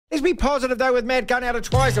Let's be positive, though, with Matt Gunn out of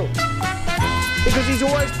Twizel. Because he's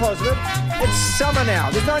always positive. It's summer now.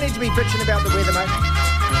 There's no need to be bitching about the weather, mate.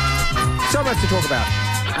 So much to talk about.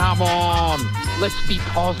 Come on. Let's be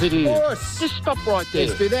positive. Of course. Just stop right there.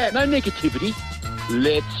 Let's do that. No negativity.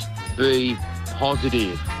 Let's be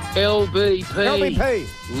positive. LBP.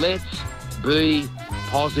 LBP. Let's be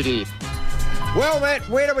positive. Well, Matt,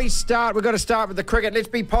 where do we start? We've got to start with the cricket. Let's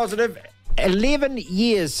be positive. 11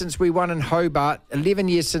 years since we won in Hobart. 11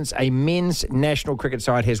 years since a men's national cricket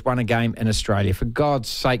side has won a game in Australia. For God's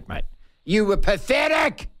sake, mate. You were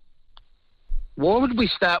pathetic. Why would we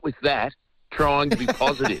start with that, trying to be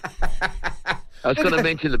positive? I was going to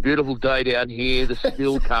mention the beautiful day down here, the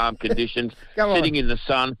still calm conditions, sitting in the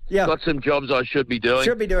sun. Yeah. Got some jobs I should be doing.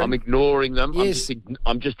 I'm ignoring them. Yes.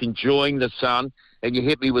 I'm just enjoying the sun, and you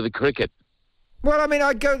hit me with the cricket. Well, I mean,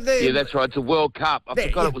 I go there. Yeah, that's right. It's a World Cup. I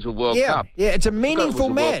forgot it was a World Cup. Yeah, it's a meaningful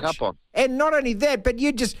match. World Cup on. And not only that, but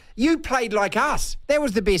you played like us. That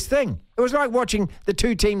was the best thing. It was like watching the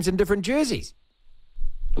two teams in different jerseys.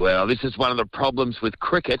 Well, this is one of the problems with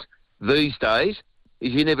cricket these days,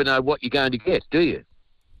 is you never know what you're going to get, do you?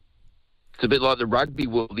 It's a bit like the rugby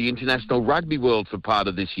world, the international rugby world for part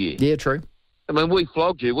of this year. Yeah, true. I mean, we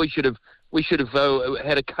flogged you. We should have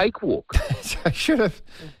had a cakewalk. I should have.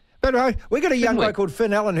 But we got a young guy called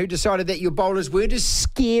Finn Allen who decided that your bowlers weren't as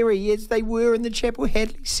scary as they were in the Chapel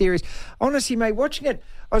Hadley series. Honestly, mate, watching it,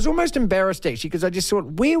 I was almost embarrassed, actually, because I just thought,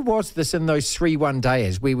 where was this in those 3-1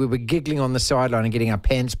 days where we were giggling on the sideline and getting our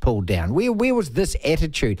pants pulled down? Where was this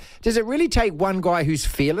attitude? Does it really take one guy who's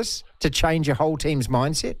fearless to change a whole team's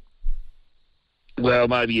mindset? Well,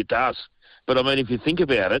 maybe it does. But, I mean, if you think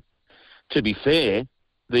about it, to be fair,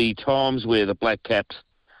 the times where the Black Caps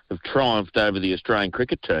have triumphed over the Australian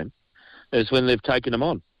cricket team is when they've taken them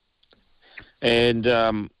on. And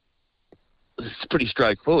it's pretty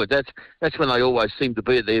straightforward. That's when they always seem to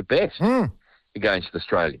be at their best against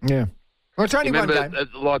Australia. Yeah. Well, it's only one game.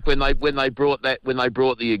 Like when they brought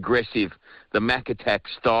the aggressive, the Mac attack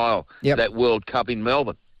style, that World Cup in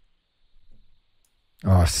Melbourne.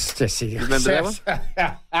 Oh, Stacey. Remember that one?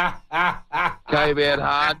 Came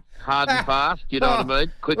out hard and fast, you know what I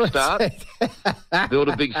mean? Quick start. Build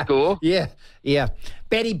a big score. Yeah.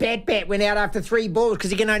 Batty Bat went out after 3 balls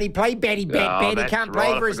because he can only play Batty Bat. He can't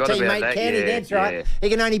play for his teammate, can he? That's right. He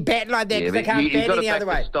can only bat like that because they can't bat any other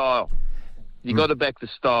way. You've got to back the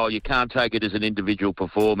style. You can't take it as an individual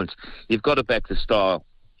performance. You've got to back the style.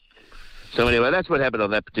 So anyway, that's what happened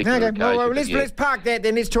on that particular occasion. Well, let's park that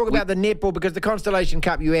then. Let's talk about the netball, because the Constellation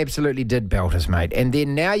Cup, you absolutely did belt us, mate. And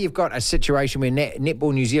then now you've got a situation where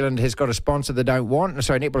Netball New Zealand has got a sponsor they don't want.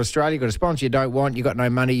 Sorry, Netball Australia got a sponsor you don't want. You've got no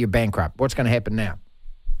money, you're bankrupt. What's going to happen now?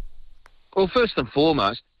 Well, first and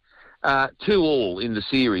foremost, 2-2 in the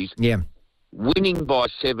series. Yeah. Winning by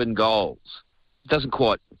 7 goals doesn't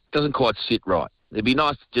quite sit right. It'd be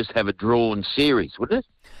nice to just have a drawn series, wouldn't it?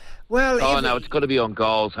 Well, no, it's got to be on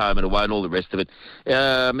goals, home and away, and all the rest of it.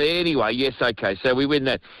 Anyway, yes, okay, so we win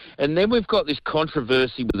that. And then we've got this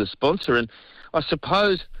controversy with the sponsor, and I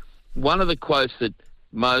suppose one of the quotes that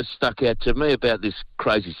most stuck out to me about this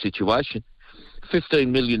crazy situation, $15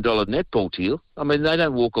 million netball deal. I mean, they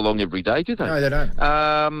don't walk along every day, do they? No, they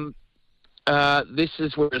don't. This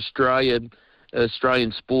is where Australian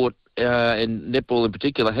sport, and netball in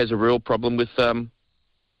particular, has a real problem with the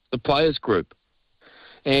players group.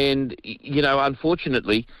 And, you know,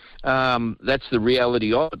 unfortunately, that's the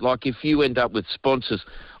reality of it. Like, if you end up with sponsors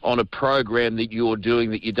on a program that you're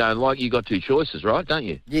doing that you don't like, you've got 2 choices, right, don't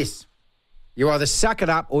you? Yes. You either suck it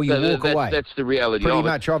up or you walk away. That's the reality Pretty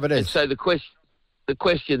much of it is. And so the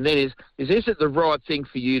question then is it the right thing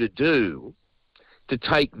for you to do to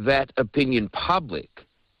take that opinion public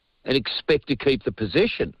and expect to keep the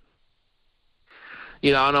possession?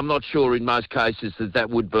 You know, and I'm not sure in most cases that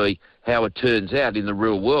would be how it turns out in the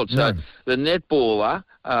real world. So the netballer,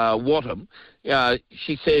 Wattam,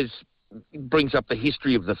 she says, brings up the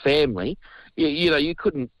history of the family. You know, you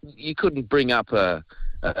couldn't bring up a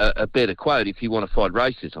better quote if you want to fight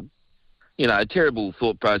racism. You know, a terrible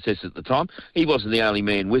thought process at the time. He wasn't the only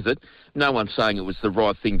man with it. No one's saying it was the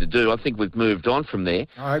right thing to do. I think we've moved on from there.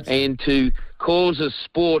 I hope so. And to cause a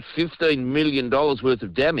sport $15 million worth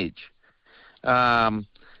of damage,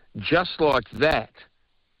 just like that,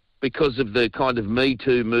 because of the kind of Me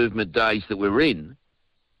Too movement days that we're in,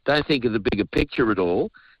 don't think of the bigger picture at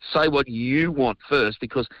all. Say what you want first,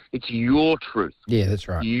 because it's your truth. Yeah, that's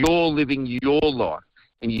right. You're living your life,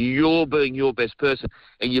 and you're being your best person,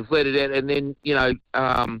 and you've let it out. And then, you know,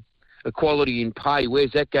 equality in pay,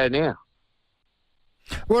 where's that go now?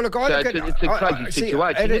 Well, look, it's a crazy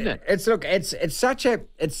situation, isn't it?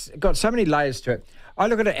 It's got so many layers to it. I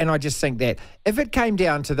look at it and I just think that if it came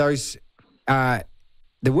down to those,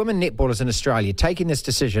 the women netballers in Australia taking this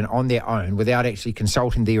decision on their own without actually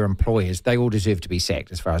consulting their employers, they all deserve to be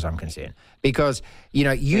sacked as far as I'm concerned. Because,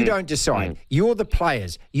 you don't decide. You're the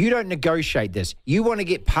players. You don't negotiate this. You want to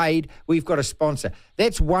get paid, we've got a sponsor.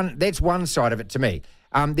 That's one side of it to me.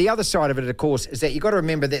 The other side of it, of course, is that you've got to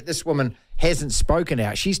remember that this woman hasn't spoken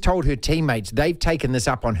out. She's told her teammates they've taken this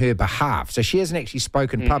up on her behalf. So she hasn't actually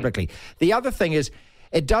spoken publicly. The other thing is,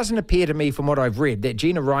 it doesn't appear to me from what I've read that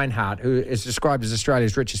Gina Rinehart, who is described as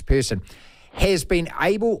Australia's richest person, has been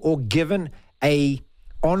able or given a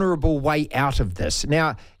honourable way out of this.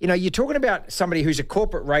 Now, you're talking about somebody who's a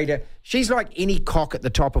corporate raider. She's like any cock at the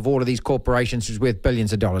top of all of these corporations who's worth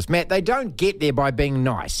billions of dollars. Matt, they don't get there by being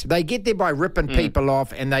nice. They get there by ripping people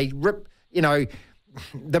off, and they rip,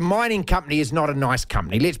 the mining company is not a nice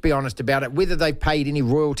company. Let's be honest about it. Whether they've paid any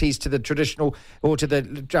royalties to the traditional or to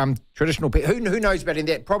the traditional people, who knows about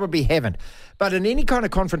that? Probably haven't. But in any kind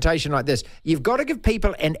of confrontation like this, you've got to give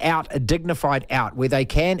people an out, a dignified out, where they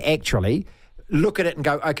can actually look at it and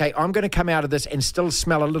go, okay, I'm going to come out of this and still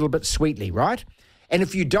smell a little bit sweetly, right? And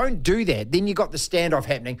if you don't do that, then you've got the standoff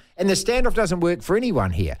happening. And the standoff doesn't work for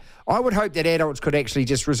anyone here. I would hope that adults could actually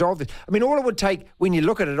just resolve this. I mean, all it would take when you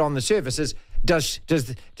look at it on the surface is, does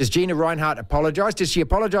Gina Rinehart apologise? Does she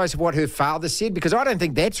apologise for what her father said? Because I don't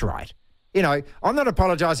think that's right. I'm not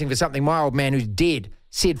apologising for something my old man who's dead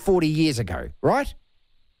said 40 years ago, right?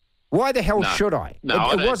 Why the hell should I?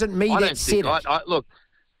 No, it wasn't me that said it. Look,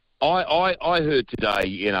 I heard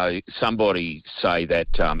today, somebody say that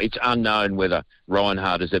it's unknown whether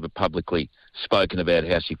Rinehart has ever publicly spoken about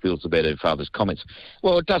how she feels about her father's comments.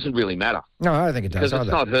 Well, it doesn't really matter. No, I don't think it does because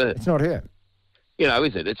either. It's not her. It's not her.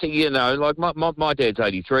 Is it? It's, like my dad's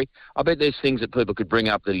 83. I bet there's things that people could bring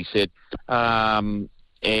up that he said, and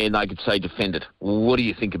they could say defend it. What do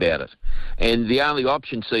you think about it? And the only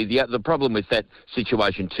option, the problem with that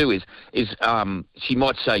situation too is she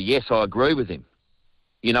might say, yes, I agree with him.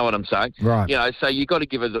 You know what I'm saying? Right. So you've got to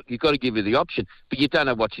give her the option, but you don't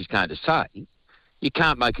know what she's going to say. You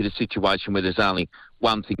can't make it a situation where there's only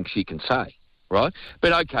one thing she can say, right?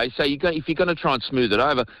 But okay, so if you're going to try and smooth it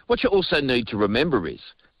over, what you also need to remember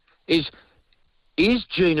is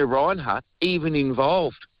Gina Rinehart even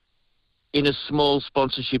involved in a small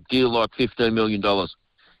sponsorship deal like $15 million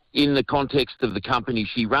in the context of the company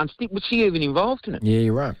she runs? Was she even involved in it? Yeah,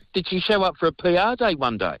 you're right. Did she show up for a PR day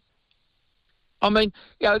one day? I mean,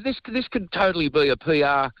 this could totally be a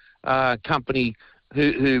PR company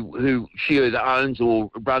who she either owns or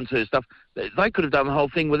runs her stuff. They could have done the whole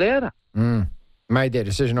thing without her. Made that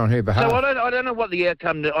decision on her behalf. So I don't know what the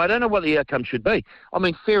outcome. I don't know what the outcome should be. I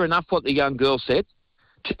mean, fair enough what the young girl said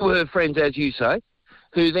to her friends, as you say,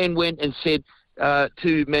 who then went and said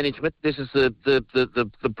to management, "This is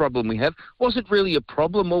the problem we have." Was it really a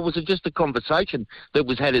problem, or was it just a conversation that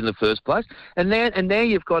was had in the first place? And now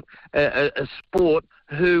you've got a sport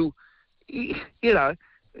who,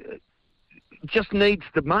 just needs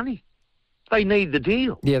the money. They need the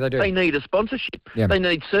deal. Yeah, they do. They need a sponsorship. Yeah. They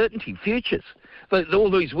need certainty, futures. But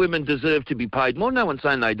all these women deserve to be paid more. No one's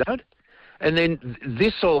saying they don't. And then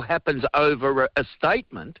this all happens over a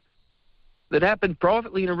statement that happened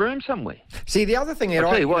privately in a room somewhere. See, the other thing that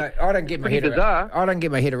I don't get my head around, I don't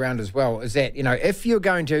get my head around as well is that, if you're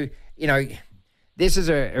going to, this is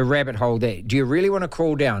a rabbit hole that do you really want to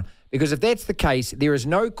crawl down? Because if that's the case, there is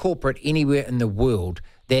no corporate anywhere in the world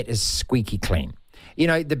that is squeaky clean.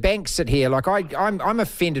 The banks sit here, like I'm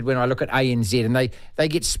offended when I look at ANZ and they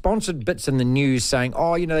get sponsored bits in the news saying,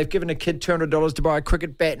 they've given a kid $200 to buy a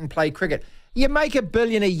cricket bat and play cricket. You make $1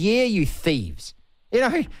 billion a year, you thieves.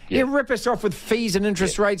 You rip us off with fees and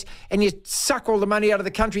interest rates and you suck all the money out of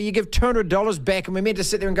the country. You give $200 back and we're meant to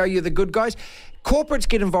sit there and go, you're the good guys. Corporates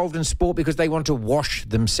get involved in sport because they want to wash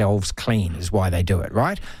themselves clean is why they do it,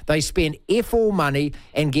 right? They spend all money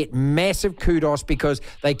and get massive kudos because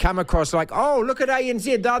they come across like, oh, look at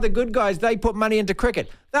ANZ. They're the good guys. They put money into cricket.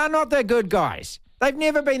 They're not the good guys. They've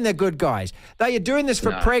never been the good guys. They are doing this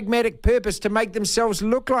for pragmatic purpose to make themselves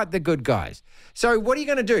look like the good guys. So what are you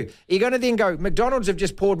going to do? You're going to then go, McDonald's have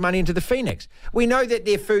just poured money into the Phoenix. We know that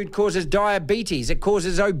their food causes diabetes. It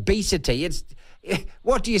causes obesity.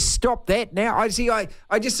 What do you stop that now? I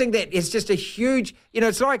just think that it's just a huge,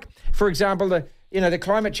 it's like, for example, the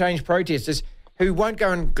climate change protesters who won't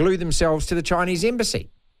go and glue themselves to the Chinese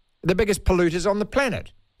embassy, the biggest polluters on the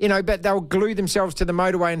planet. But they'll glue themselves to the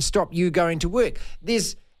motorway and stop you going to work.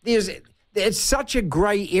 It's such a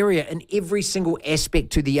grey area in every single aspect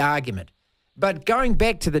to the argument But going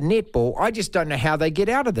back to the netball, I just don't know how they get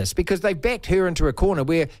out of this because they've backed her into a corner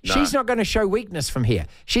where she's not going to show weakness from here.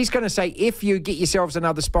 She's going to say, if you get yourselves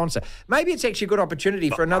another sponsor. Maybe it's actually a good opportunity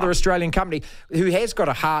for another Australian company who has got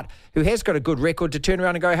a heart, who has got a good record to turn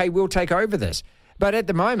around and go, hey, we'll take over this. But at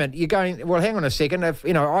the moment, you're going, well, hang on a second. If,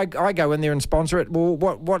 I go in there and sponsor it, well,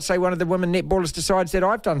 what say one of the women netballers decides that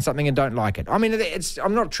I've done something and don't like it? I mean,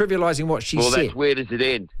 I'm not trivialising what she said. Well, where does it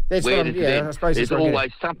end? That's where does it end? I suppose there's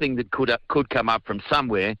always something that could come up from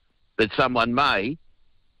somewhere that someone may,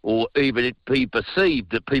 or even it be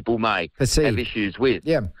perceived that people may have issues with.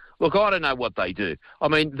 Yeah. Look, I don't know what they do. I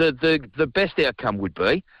mean, the best outcome would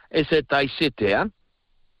be is that they sit down.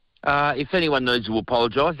 If anyone needs to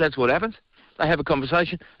apologise, that's what happens. They have a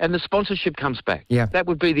conversation, and the sponsorship comes back. Yeah, that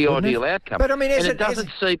would be the ideal outcome. But I mean, there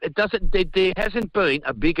hasn't been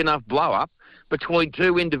a big enough blow up between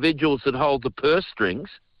two individuals that hold the purse strings.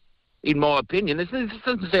 In my opinion, this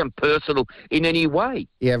doesn't sound personal in any way.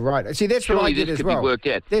 Yeah, right. See, that's what I get as well. Be worked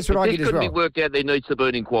out. That's what I get as well. This couldn't be worked out. There needs to be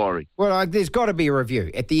an inquiry. Well, there's got to be a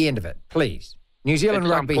review at the end of it, please. New Zealand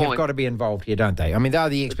Rugby have got to be involved here, don't they? I mean, they're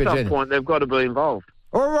the experts. At some point, they've got to be involved.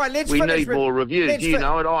 All right, let's finish. We need more reviews. You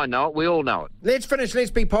know it, I know it, we all know it. Let's finish.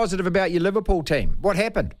 Let's be positive about your Liverpool team. What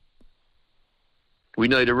happened? We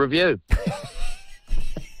need a review.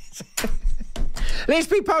 Let's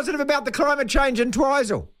be positive about the climate change in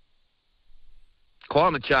Twizel.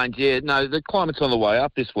 Climate change, yeah. No, the climate's on the way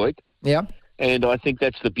up this week. Yeah. And I think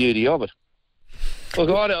that's the beauty of it. Look,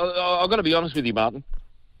 I've got to be honest with you, Martin.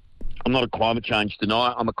 I'm not a climate change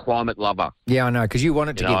denier. I'm a climate lover. Yeah, I know, because you want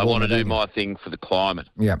it to get warmer. I want to do my thing for the climate.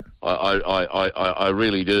 Yeah. I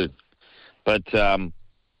really do. But there's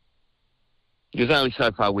only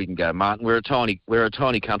so far we can go, Martin. We're a tiny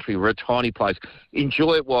country. We're a tiny place.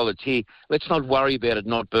 Enjoy it while it's here. Let's not worry about it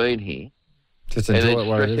not being here. Just enjoy it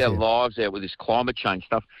while it is stress our here. lives out with this climate change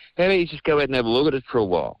stuff. How about you just go out and have a look at it for a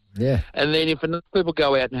while? Yeah. And then if enough people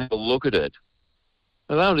go out and have a look at it,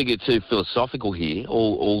 I don't want to get too philosophical here,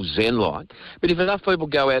 all Zen-like, but if enough people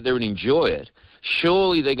go out there and enjoy it,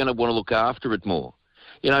 surely they're going to want to look after it more.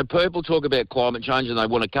 People talk about climate change and they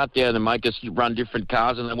want to cut down and make us run different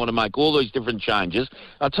cars and they want to make all these different changes.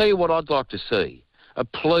 I'll tell you what I'd like to see, a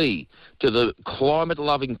plea to the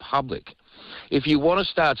climate-loving public. If you want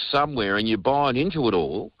to start somewhere and you're buying into it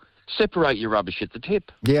all, separate your rubbish at the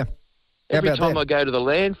tip. Yeah. Every time I go to the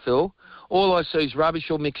landfill, all I see is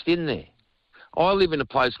rubbish all mixed in there. I live in a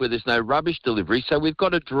place where there's no rubbish delivery, so we've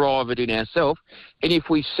got to drive it in ourselves. And if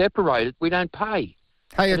we separate it, we don't pay.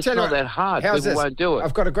 Hey, it's not that hard. People won't do it.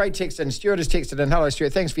 I've got a great text, and Stuart has texted in. Hello,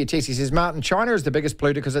 Stuart. Thanks for your text. He says, Martin, China is the biggest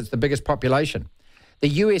polluter because it's the biggest population. The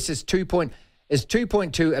US is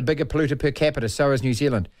 2.2 a bigger polluter per capita, so is New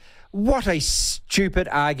Zealand. What a stupid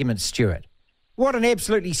argument, Stuart. What an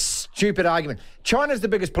absolutely stupid argument. China's the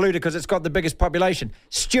biggest polluter because it's got the biggest population.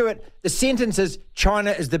 Stuart, the sentence is China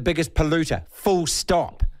is the biggest polluter. Full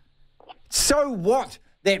stop. So what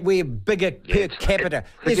that we're bigger per capita?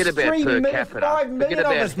 Forget about per capita. 5 million Forget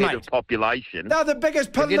about of us, head mate. of population. They're the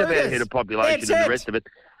biggest polluters. Forget about head of population and the rest of it.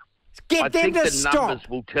 Get them to stop. I think the numbers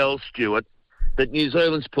will tell, Stuart, that New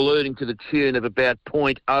Zealand's polluting to the tune of about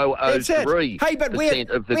 0.003% hey, but we're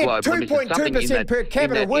of the global 2.2% per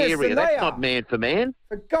capita worse than they That's are. not man for man.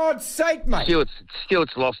 For God's sake, mate.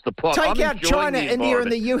 Stuart's lost the plot. Take out China, India and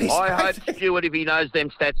the US. I hope Stuart, if he knows them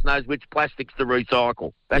stats, knows which plastics to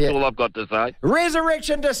recycle. That's all I've got to say.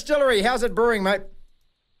 Resurrection Distillery. How's it brewing, mate?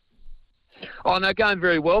 Oh, no, going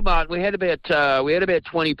very well, Martin. We had about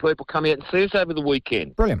 20 people come out and see us over the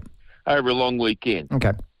weekend. Brilliant. Over a long weekend.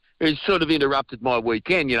 Okay. It sort of interrupted my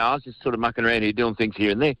weekend, I was just sort of mucking around here doing things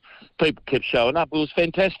here and there. People kept showing up. It was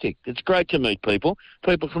fantastic. It's great to meet people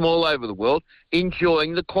from all over the world,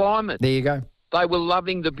 enjoying the climate. There you go. They were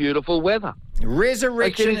loving the beautiful weather.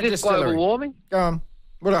 Resurrection Is this Distillery. global warming? Well,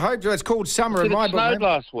 I hope so. It's called summer in my book. It snowed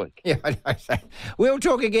last week. Yeah, I know. We'll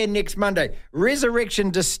talk again next Monday.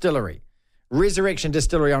 Resurrection Distillery. Resurrection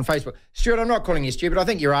Distillery on Facebook. Stuart, I'm not calling you stupid. I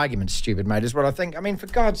think your argument's stupid, mate, is what I think. I mean, for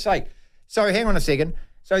God's sake. So hang on a second.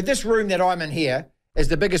 So this room that I'm in here is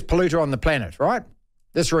the biggest polluter on the planet, right?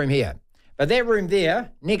 This room here. But that room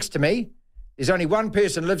there, next to me, there's only one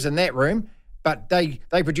person lives in that room, but they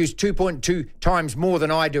produce 2.2 times more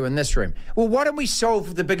than I do in this room. Well, why don't we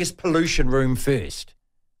solve the biggest pollution room first?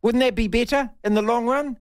 Wouldn't that be better in the long run?